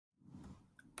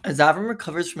As Avram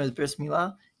recovers from his bris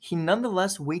milah, he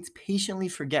nonetheless waits patiently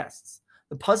for guests.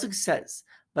 The pasuk says,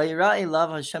 "Vayera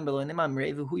elav Hashem belonim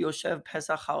amrei v'hu yoshev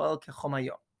pesach ha'oel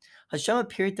kechomayom." Hashem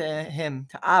appeared to him,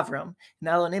 to Avram, in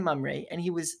Elonim Mamre, and he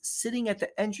was sitting at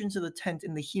the entrance of the tent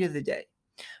in the heat of the day.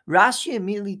 Rashi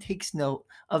immediately takes note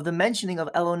of the mentioning of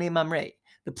Elonim Mamre,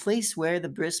 the place where the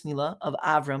bris milah of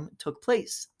Avram took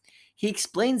place. He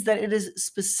explains that it is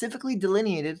specifically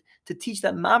delineated to teach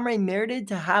that Mamre merited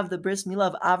to have the bris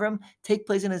milah of Avram take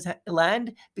place in his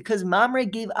land because Mamre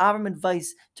gave Avram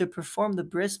advice to perform the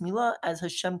bris milah as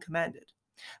Hashem commanded.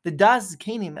 The Daas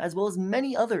Zekeinem, as well as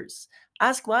many others,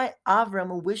 ask why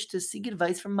Avram wished to seek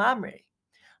advice from Mamre.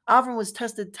 Avram was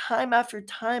tested time after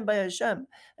time by Hashem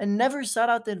and never sought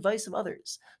out the advice of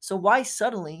others. So why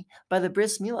suddenly, by the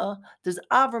bris milah, does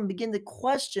Avram begin to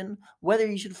question whether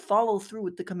he should follow through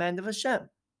with the command of Hashem?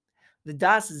 The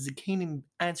Daas Zekeinem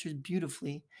answers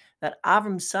beautifully that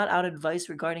Avram sought out advice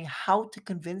regarding how to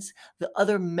convince the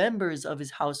other members of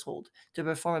his household to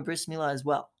perform a bris milah as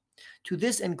well. To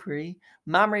this inquiry,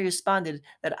 Mamre responded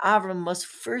that Avram must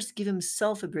first give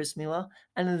himself a bris milah,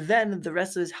 and then the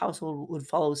rest of his household would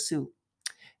follow suit.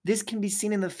 This can be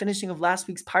seen in the finishing of last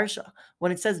week's parsha,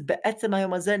 when it says, "Be'etzem hayom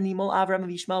hazeh nimol Avram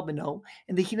v'Yishmael beno."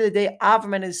 In the heat of the day,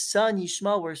 Avram and his son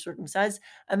Yishmael were circumcised,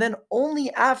 and then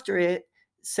only after it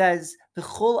says,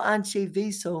 "V'chol anshe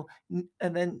veso,"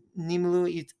 and then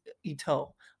nimlu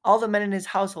ito. All the men in his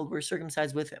household were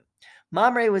circumcised with him.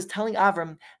 Mamre was telling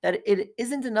Avram that it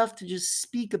isn't enough to just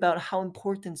speak about how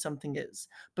important something is,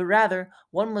 but rather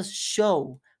one must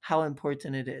show how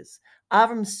important it is.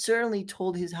 Avram certainly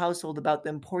told his household about the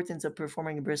importance of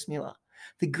performing a bris milah.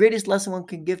 The greatest lesson one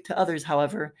can give to others,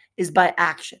 however, is by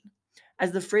action.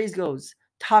 As the phrase goes,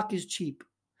 talk is cheap.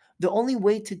 The only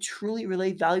way to truly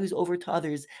relay values over to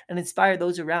others and inspire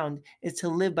those around is to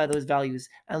live by those values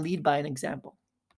and lead by an example.